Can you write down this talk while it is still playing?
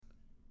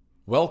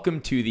Welcome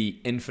to the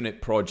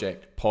Infinite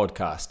Project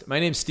podcast. My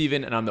name's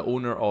Stephen and I'm the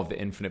owner of the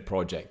Infinite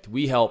Project.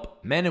 We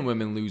help men and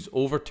women lose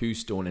over 2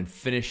 stone and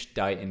finish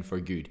dieting for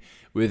good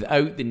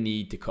without the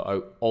need to cut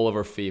out all of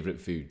our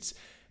favorite foods.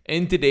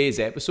 In today's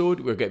episode,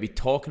 we're going to be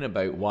talking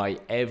about why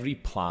every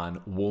plan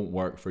won't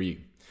work for you.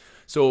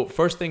 So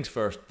first things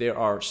first, there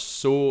are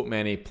so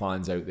many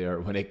plans out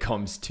there when it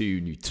comes to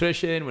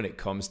nutrition, when it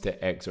comes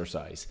to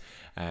exercise.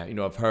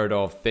 I've heard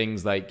of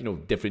things like,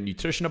 different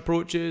nutrition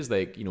approaches,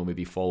 like,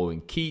 maybe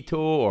following keto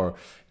or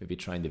maybe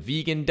trying the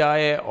vegan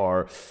diet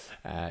or,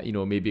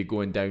 maybe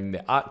going down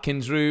the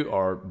Atkins route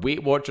or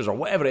Weight Watchers or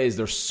whatever it is.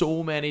 There's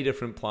so many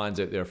different plans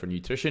out there for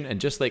nutrition.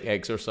 And just like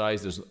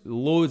exercise, there's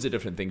loads of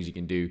different things you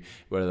can do,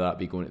 whether that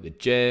be going to the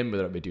gym,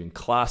 whether that be doing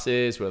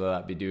classes, whether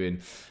that be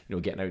doing,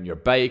 getting out on your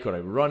bike or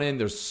out running.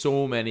 There's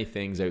so many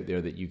things out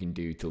there that you can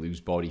do to lose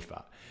body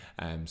fat.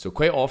 So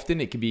quite often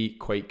it can be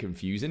quite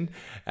confusing,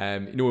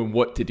 knowing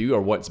what to do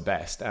or what's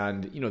best.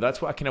 And,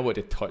 that's what I kind of want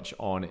to touch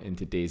on in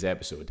today's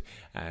episode,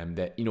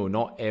 that,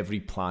 not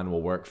every plan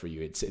will work for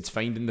you. It's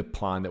finding the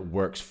plan that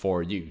works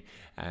for you.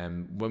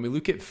 When we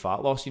look at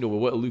fat loss, we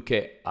want to look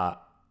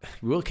at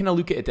we'll kind of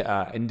look at it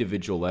at an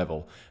individual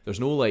level.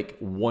 There's no like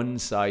one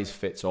size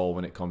fits all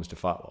when it comes to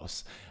fat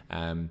loss.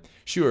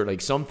 Sure,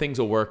 like some things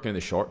will work in the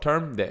short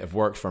term that have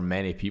worked for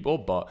many people,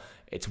 but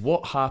it's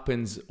what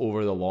happens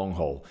over the long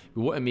haul.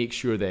 We want to make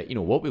sure that,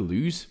 what we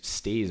lose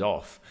stays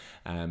off.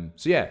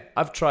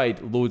 I've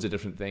tried loads of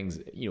different things,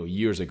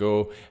 years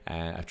ago.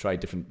 I've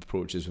tried different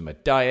approaches with my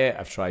diet.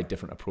 I've tried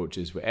different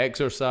approaches with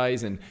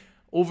exercise, and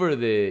over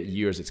the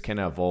years, it's kind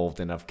of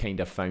evolved and I've kind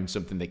of found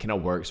something that kind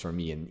of works for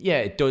me. And yeah,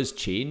 it does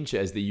change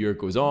as the year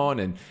goes on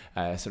and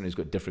sometimes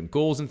got different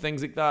goals and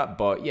things like that.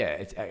 But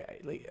yeah,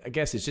 I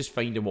guess it's just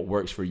finding what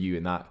works for you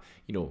in that,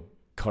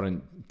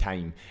 current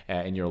time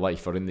in your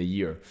life or in the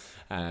year.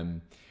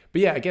 But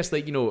yeah, I guess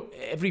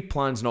every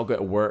plan's not going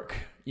to work,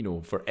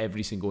 for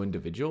every single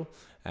individual.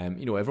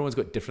 Everyone's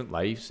got different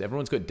lives.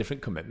 Everyone's got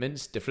different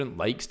commitments, different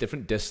likes,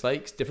 different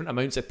dislikes, different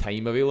amounts of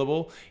time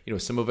available.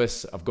 Some of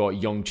us have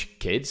got young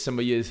kids. Some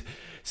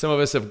of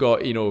us have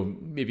got,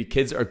 maybe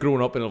kids that are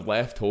grown up and have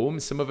left home.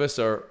 Some of us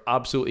are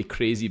absolutely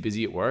crazy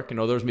busy at work, and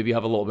others maybe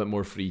have a little bit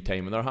more free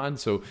time in their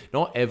hands. So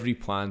not every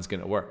plan's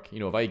going to work.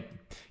 If I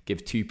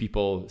give 2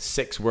 people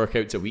 6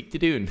 workouts a week to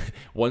do, and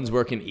one's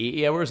working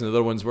 80 hours and the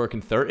other one's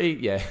working 30,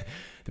 yeah,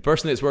 the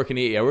person that's working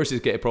 80 hours is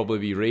going to probably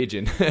be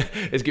raging.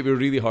 It's going to be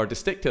really hard to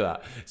stick to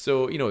that.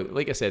 So,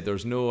 like I said,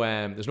 there's no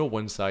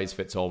one size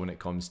fits all when it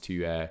comes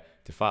to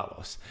fat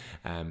loss.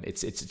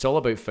 It's all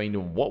about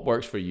finding what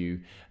works for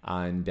you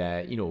and,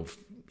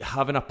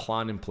 having a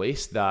plan in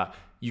place that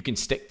you can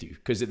stick to.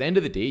 Because at the end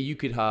of the day, you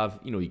could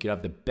have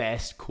the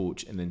best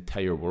coach in the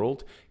entire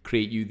world,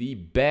 create you the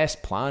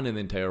best plan in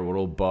the entire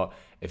world, but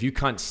if you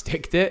can't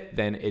stick to it,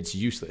 then it's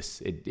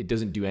useless. It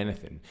doesn't do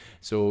anything.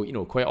 So,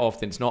 quite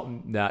often it's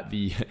not that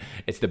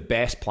it's the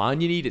best plan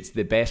you need, it's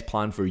the best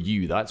plan for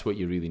you. That's what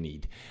you really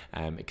need.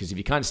 Because if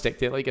you can't stick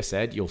to it, like I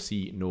said, you'll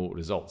see no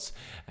results.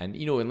 And,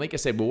 and like I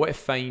said, we want to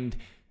find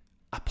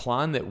a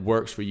plan that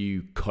works for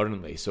you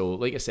currently. So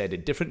like I said,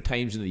 at different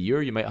times in the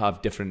year, you might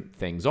have different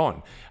things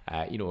on.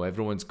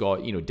 Everyone's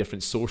got,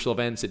 different social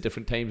events at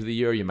different times of the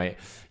year. You might,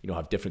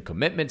 have different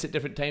commitments at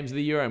different times of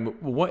the year. And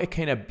we want to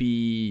kind of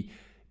be,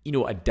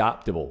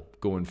 adaptable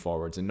going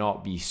forwards and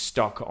not be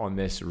stuck on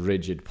this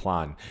rigid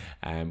plan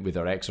with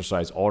our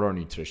exercise or our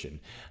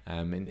nutrition.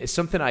 And it's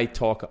something I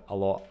talk a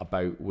lot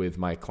about with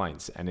my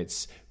clients, and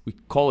we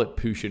call it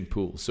push and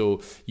pull.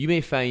 So you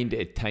may find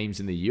at times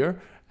in the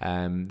year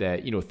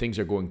that, things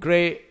are going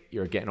great,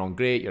 you're getting on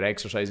great, you're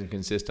exercising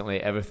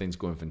consistently, everything's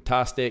going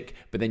fantastic.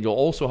 But then you'll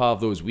also have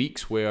those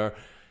weeks where,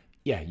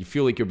 you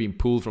feel like you're being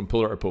pulled from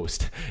pillar to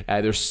post.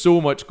 There's so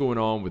much going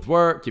on with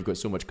work, you've got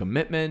so much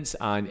commitments,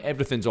 and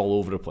everything's all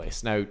over the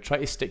place. Now, try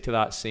to stick to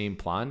that same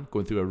plan.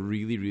 Going through a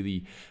really,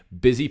 really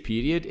busy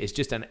period is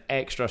just an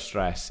extra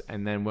stress.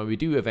 And then when we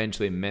do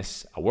eventually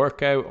miss a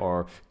workout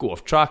or go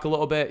off track a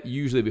little bit,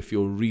 usually we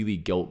feel really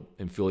guilt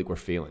and feel like we're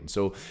failing.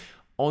 So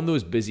on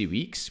those busy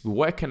weeks, we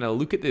want to kind of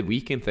look at the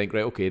week and think,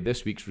 right, okay,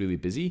 this week's really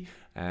busy.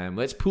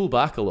 Let's pull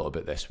back a little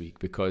bit this week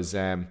because,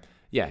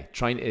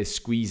 trying to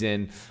squeeze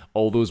in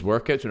all those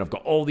workouts when I've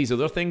got all these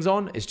other things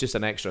on is just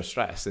an extra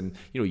stress. And,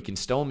 you can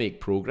still make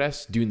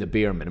progress doing the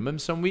bare minimum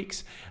some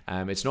weeks.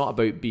 It's not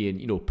about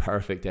being,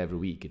 perfect every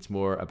week. It's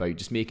more about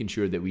just making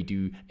sure that we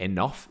do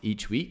enough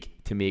each week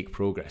to make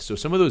progress. So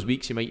some of those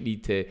weeks you might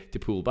need to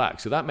pull back.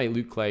 So that might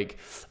look like,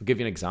 I'll give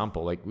you an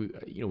example. Like,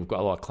 we've got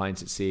a lot of clients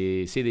that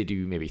say they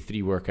do maybe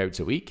 3 workouts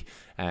a week.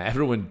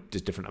 Everyone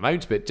does different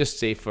amounts, but just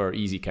say for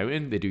easy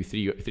counting, they do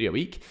three a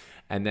week.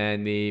 And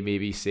then they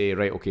maybe say,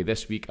 right, okay,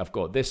 this week I've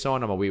got this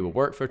on. I'm away with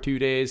work for 2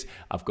 days.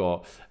 I've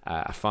got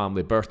a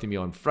family birthday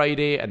meal on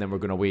Friday, and then we're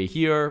going away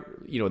here.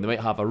 They might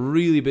have a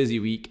really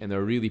busy week, and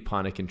they're really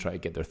panicking trying to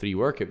get their 3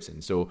 workouts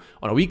in. So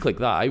on a week like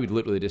that, I would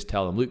literally just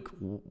tell them, look,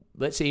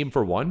 let's aim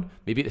for 1,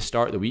 maybe at the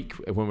start of the week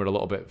when we're a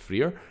little bit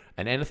freer,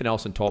 and anything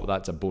else on top of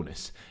that's a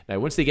bonus. Now,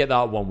 once they get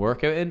that one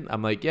workout in,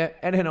 I'm like, yeah,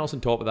 anything else on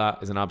top of that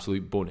is an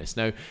absolute bonus.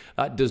 Now,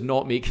 that does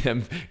not make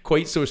them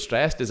quite so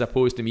stressed as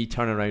opposed to me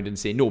turning around and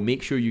saying, no,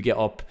 make sure you get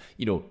up,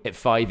 at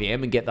 5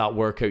 a.m. and get that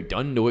workout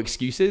done. No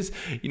excuses.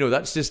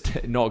 That's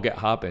just not going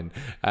to happen.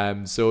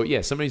 So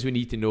yeah, sometimes we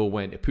need to know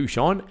when to push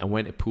on and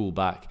when to pull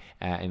back.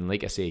 And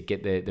like I say,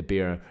 get the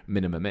bare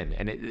minimum in.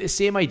 And the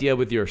same idea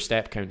with your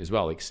step count as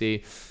well. Like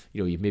say,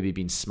 you've maybe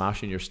been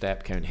smashing your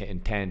step count, hitting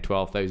 10,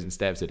 12,000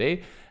 steps a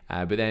day.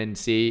 But then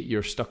say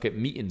you're stuck at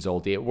meetings all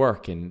day at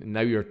work and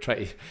now you're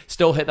trying to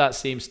still hit that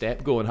same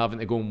step goal and having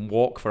to go and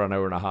walk for an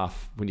hour and a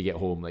half when you get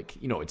home.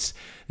 It's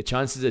the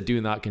chances of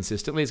doing that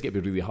consistently is going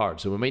to be really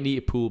hard. So we might need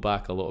to pull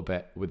back a little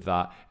bit with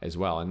that as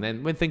well. And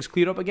then when things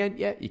clear up again,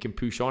 yeah, you can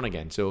push on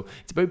again. So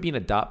it's about being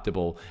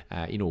adaptable,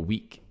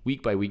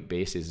 week by week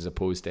basis as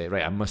opposed to,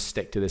 right, I must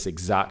stick to this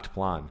exact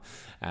plan.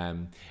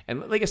 And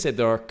like I said,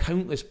 there are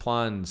countless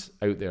plans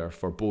out there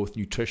for both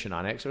nutrition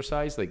and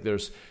exercise. Like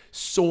there's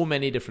so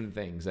many different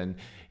things, and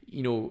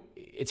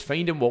it's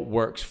finding what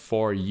works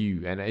for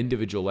you at an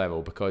individual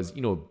level, because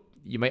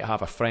you might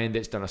have a friend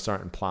that's done a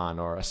certain plan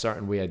or a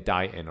certain way of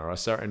dieting or a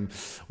certain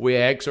way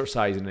of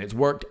exercising, and it's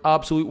worked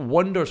absolute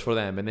wonders for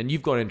them, and then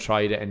you've gone and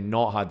tried it and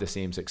not had the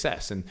same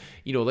success. And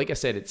like I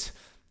said, it's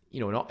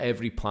not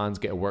every plan's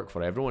going to work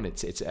for everyone.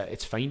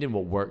 It's finding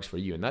what works for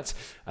you. And that's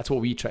what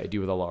we try to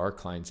do with a lot of our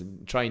clients,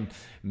 and try and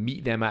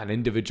meet them at an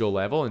individual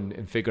level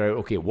and figure out,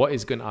 okay, what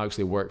is going to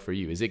actually work for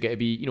you? Is it going to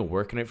be,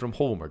 working out from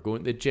home or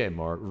going to the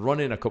gym or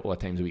running a couple of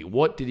times a week?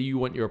 What do you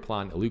want your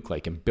plan to look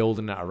like, and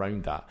building it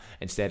around that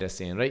instead of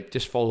saying, right,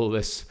 just follow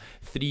this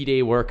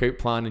 3-day workout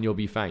plan and you'll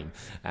be fine.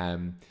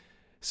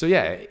 So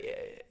yeah,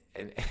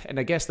 and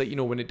I guess that,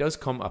 when it does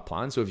come a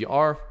plan, so if you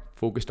are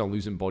focused on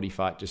losing body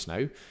fat just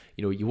now,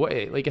 you want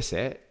to, like I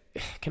said,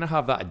 kind of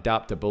have that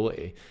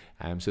adaptability,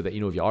 so that,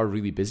 if you are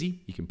really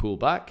busy, you can pull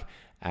back,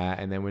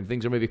 and then when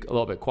things are maybe a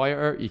little bit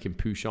quieter, you can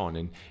push on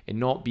and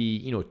not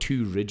be,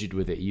 too rigid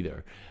with it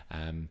either.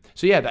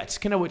 So yeah, that's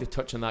kind of what to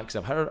touch on that, because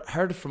I've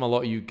heard from a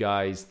lot of you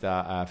guys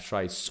that have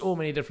tried so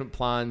many different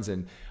plans,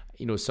 and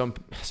some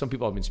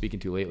people I've been speaking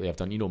to lately have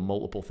done,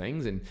 multiple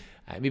things, and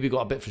maybe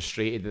got a bit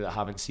frustrated that I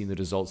haven't seen the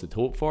results they'd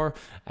hoped for.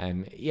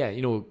 And yeah,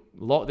 a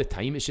lot of the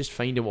time it's just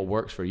finding what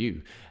works for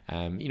you.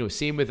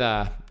 Same with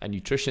a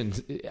nutrition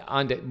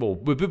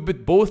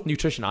with both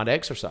nutrition and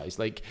exercise.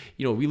 Like,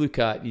 we look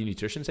at the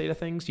nutrition side of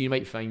things. You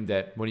might find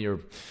that one of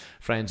your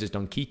friends has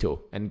done keto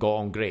and got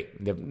on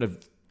great. They've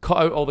cut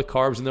out all the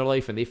carbs in their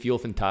life and they feel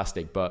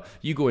fantastic, but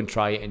you go and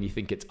try it and you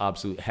think it's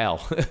absolute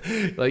hell.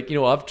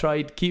 I've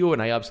tried keto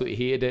and I absolutely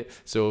hated it.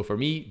 So for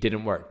me, it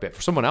didn't work. But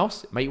for someone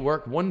else, it might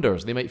work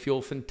wonders. They might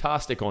feel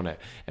fantastic on it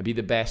and be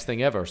the best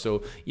thing ever.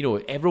 So,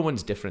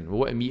 everyone's different. We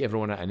want to meet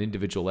everyone at an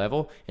individual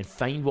level and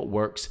find what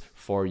works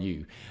for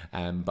you.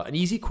 But an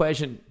easy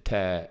question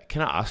to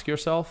kind of ask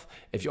yourself,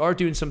 if you are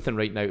doing something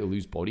right now to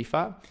lose body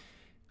fat,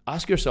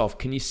 ask yourself,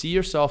 can you see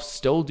yourself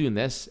still doing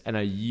this in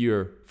a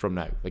year from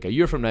now? Like a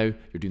year from now,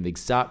 you're doing the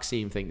exact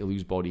same thing to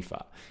lose body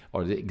fat,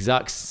 or the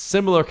exact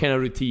similar kind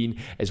of routine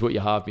as what you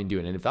have been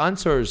doing. And if the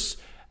answer is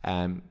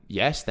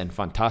yes, then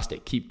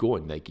fantastic. Keep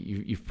going. Like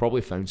you've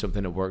probably found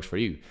something that works for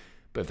you.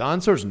 But if the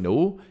answer is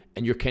no,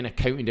 and you're kind of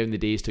counting down the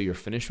days till you're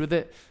finished with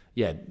it,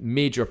 yeah,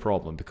 major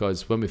problem.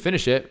 Because when we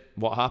finish it,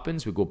 what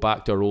happens? We go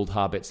back to our old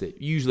habits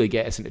that usually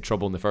get us into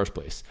trouble in the first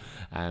place.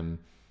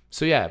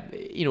 So yeah,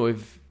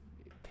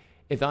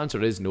 if the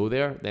answer is no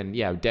there, then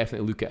yeah,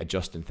 definitely look at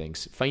adjusting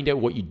things. Find out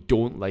what you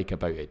don't like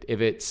about it. If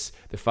it's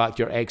the fact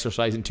you're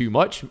exercising too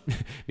much,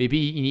 maybe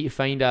you need to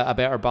find a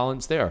better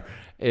balance there.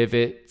 If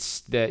it's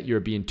that you're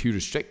being too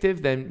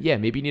restrictive, then yeah,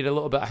 maybe you need a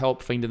little bit of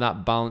help finding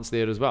that balance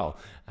there as well.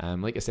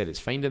 Like I said, it's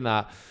finding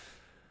that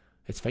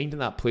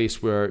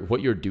place where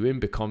what you're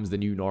doing becomes the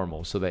new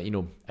normal, so that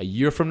a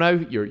year from now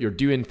you're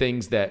doing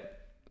things that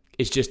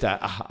it's just a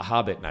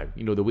habit now.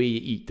 The way you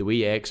eat, the way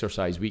you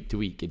exercise week to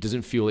week, it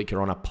doesn't feel like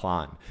you're on a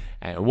plan.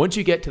 And once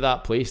you get to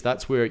that place,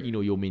 that's where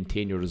you'll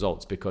maintain your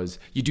results, because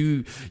you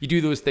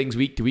do those things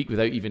week to week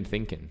without even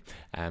thinking.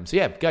 So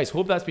yeah, guys,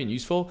 hope that's been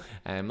useful.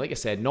 Like I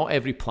said, not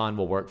every plan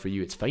will work for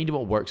you. It's finding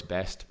what works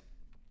best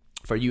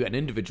for you at an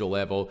individual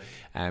level.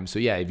 So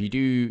yeah, if you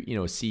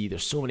do see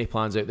there's so many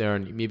plans out there,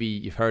 and maybe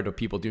you've heard of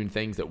people doing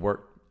things that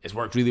it's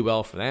worked really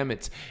well for them.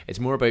 It's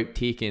more about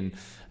taking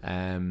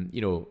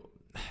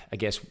I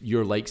guess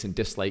your likes and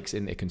dislikes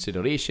into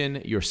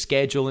consideration, your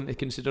schedule into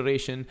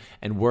consideration,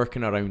 and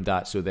working around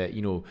that so that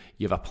you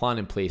have a plan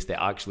in place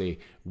that actually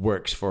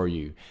works for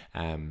you.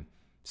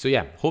 So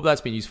yeah, hope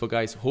that's been useful,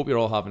 guys. Hope you're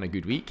all having a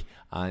good week,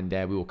 and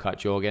we will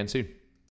catch you all again soon.